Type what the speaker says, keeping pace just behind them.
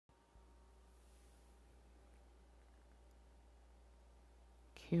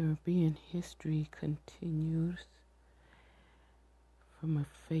Caribbean history continues from a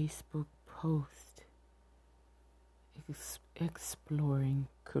Facebook post exploring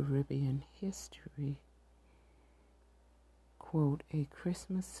Caribbean history. Quote, a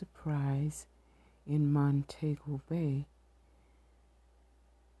Christmas surprise in Montego Bay.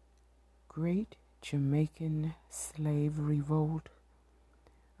 Great Jamaican slave revolt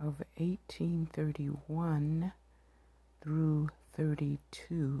of 1831 through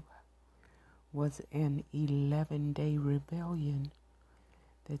 32 was an 11-day rebellion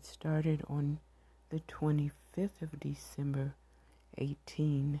that started on the 25th of December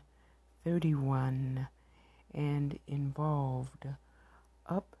 1831 and involved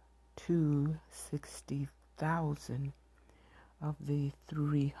up to 60,000 of the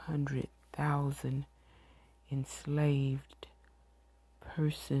 300,000 enslaved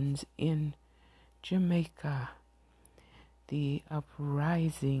persons in Jamaica. The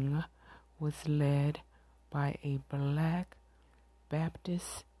uprising was led by a black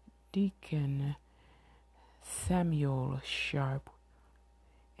Baptist deacon, Samuel Sharp,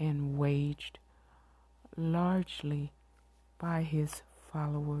 and waged largely by his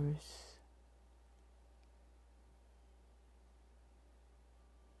followers.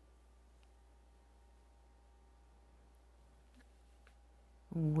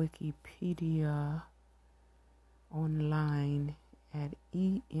 Wikipedia online at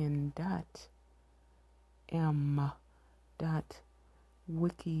en.m.wikipedia,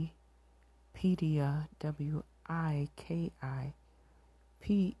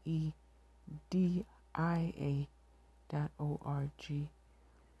 wikipedia.org.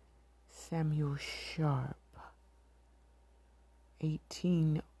 Samuel Sharp,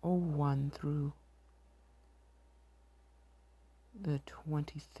 1801 through the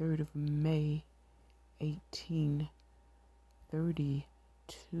 23rd of May,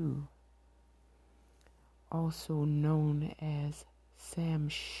 1832, also known as Sam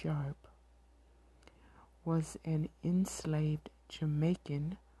Sharp, was an enslaved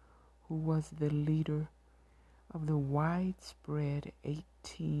Jamaican who was the leader of the widespread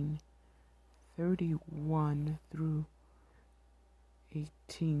 1831 through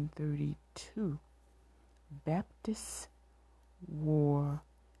 1832 Baptist War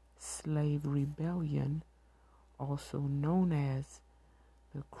Slave Rebellion, also known as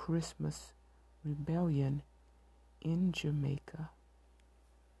the Christmas Rebellion in Jamaica.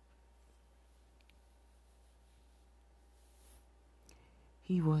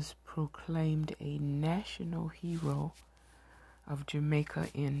 He was proclaimed a national hero of Jamaica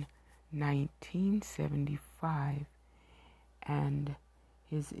in 1975, and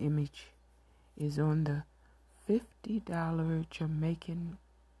his image is on the $50 Jamaican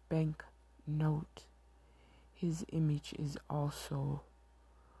bank note. His image is also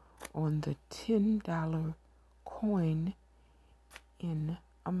on the $10 coin in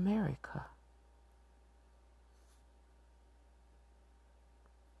America.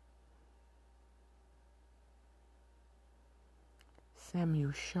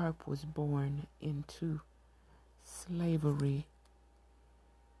 Samuel Sharp was born into slavery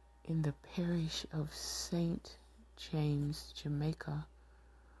in the parish of St. James, Jamaica,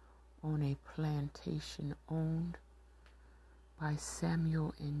 on a plantation owned by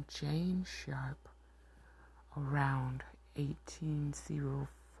Samuel and Jane Sharp around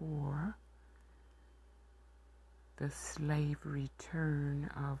 1804. The slave return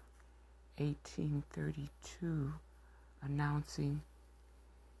of 1832, announcing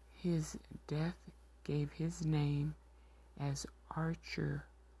his death, gave his name as Archer,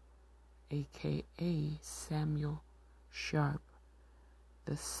 aka Samuel Sharp,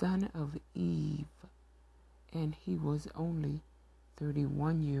 the son of Eve, and he was only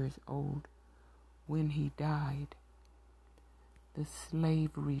 31 years old when he died. The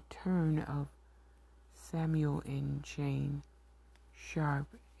slave return of Samuel and Jane Sharp,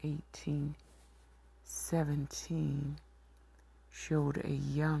 1817, showed a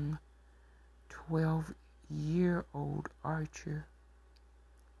young 12-year-old Archer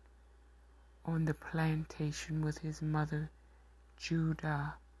on the plantation with his mother,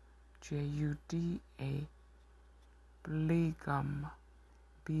 Judah, Juda, Bligum,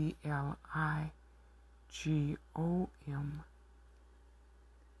 Bligom,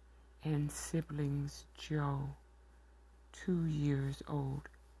 and siblings Joe, 2 years old,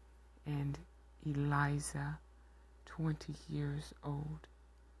 and Eliza, 20 years old.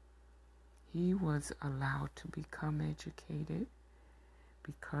 He was allowed to become educated.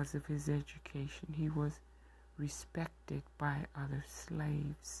 Because of his education, he was respected by other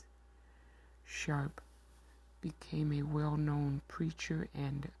slaves. Sharp became a well-known preacher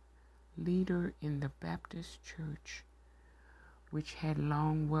and leader in the Baptist Church, which had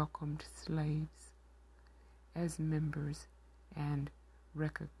long welcomed slaves as members and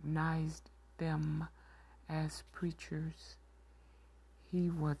recognized them as preachers. He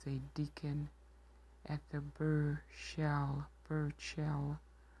was a deacon at the Burchell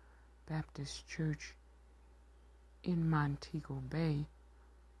Baptist Church in Montego Bay,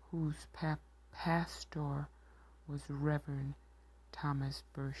 whose pastor was Reverend Thomas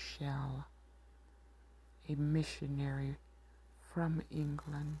Burchell, a missionary from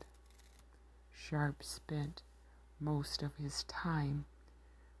England. Sharp spent most of his time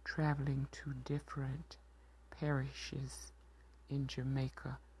traveling to different parishes in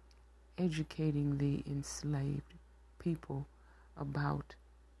Jamaica, educating the enslaved people about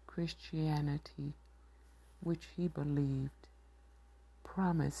Christianity, which he believed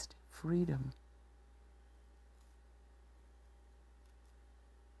promised freedom.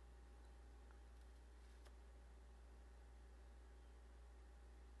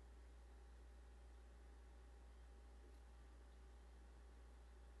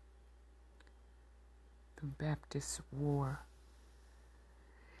 The Baptist War.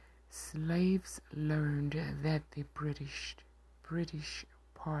 Slaves learned that the British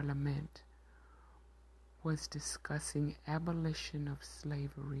Parliament was discussing abolition of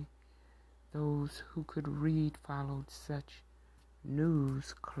slavery. Those who could read followed such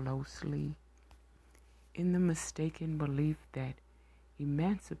news closely, in the mistaken belief that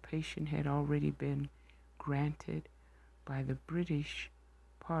emancipation had already been granted by the British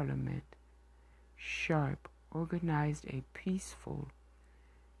Parliament. Sharp organized a peaceful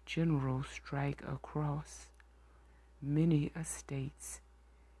general strike across many estates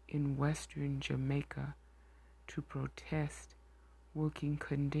in western Jamaica to protest working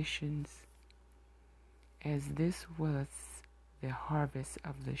conditions. As this was the harvest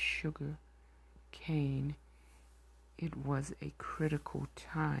of the sugar cane, it was a critical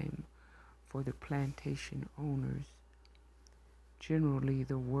time for the plantation owners. Generally,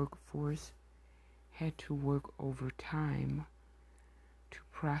 the workforce had to work overtime to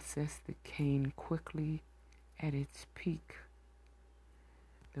process the cane quickly at its peak.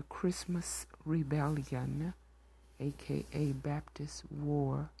 The Christmas Rebellion, aka Baptist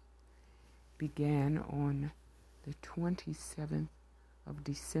War, began on the 27th of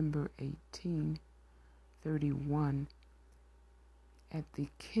December 1831 at the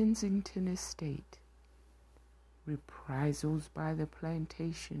Kensington estate. Reprisals by the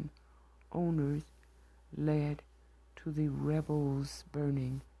plantation owners led to the rebels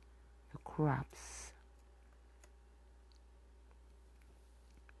burning the crops.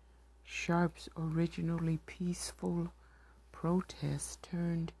 Sharp's originally peaceful protest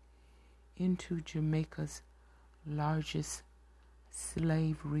turned into Jamaica's largest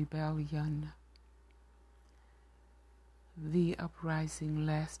slave rebellion. The uprising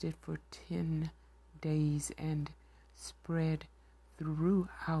lasted for 10 days and spread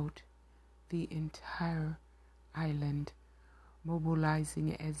throughout the entire island,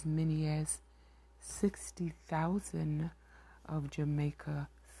 mobilizing as many as 60,000 of Jamaica's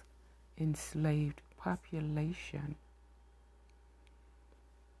enslaved population.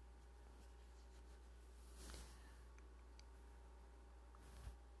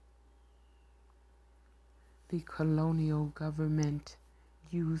 The colonial government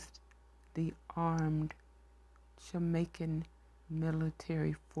used the armed Jamaican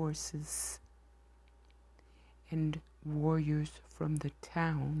military forces and warriors from the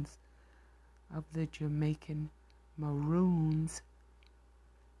towns of the Jamaican Maroons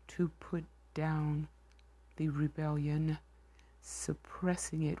to put down the rebellion,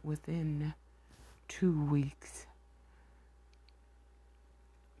 suppressing it within 2 weeks.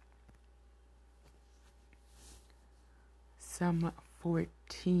 Some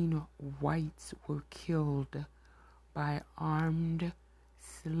 14 whites were killed by armed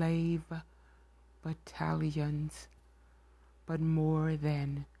slave battalions, but more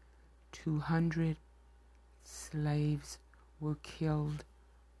than 200 slaves were killed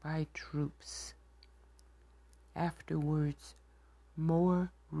by troops. Afterwards,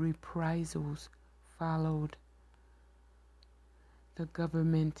 more reprisals followed. The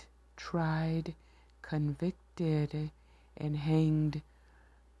government tried, convicted, and hanged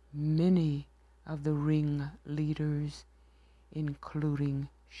many of the ringleaders, including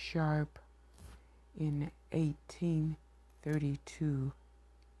Sharp, in 1832.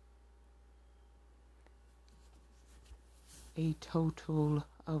 A total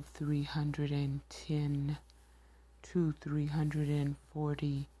of 310 to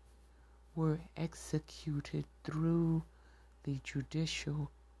 340 were executed through the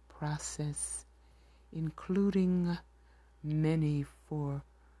judicial process, including many for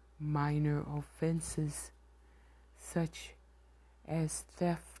minor offenses such as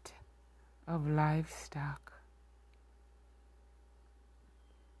theft of livestock.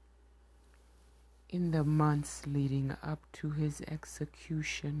 In the months leading up to his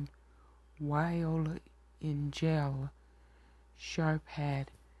execution, while in jail, Sharp had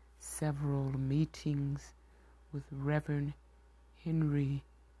several meetings with Reverend Henry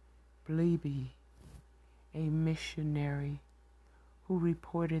Bleby, a missionary, who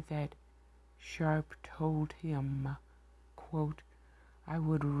reported that Sharp told him, quote, "I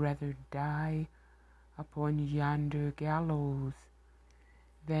would rather die upon yonder gallows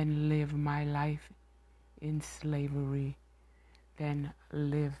than live my life in slavery, than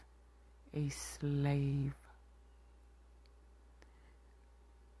live a slave."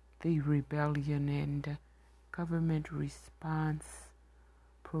 The rebellion and government response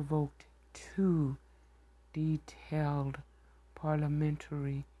provoked two detailed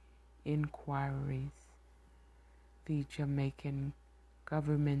parliamentary inquiries. The Jamaican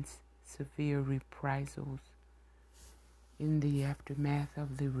government's severe reprisals in the aftermath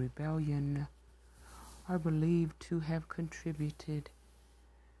of the rebellion are believed to have contributed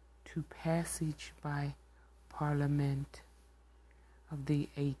to passage by Parliament of the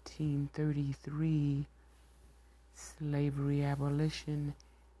 1833 Slavery Abolition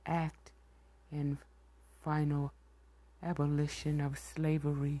Act and final abolition of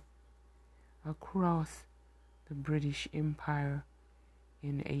slavery across the British Empire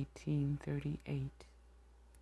in 1838.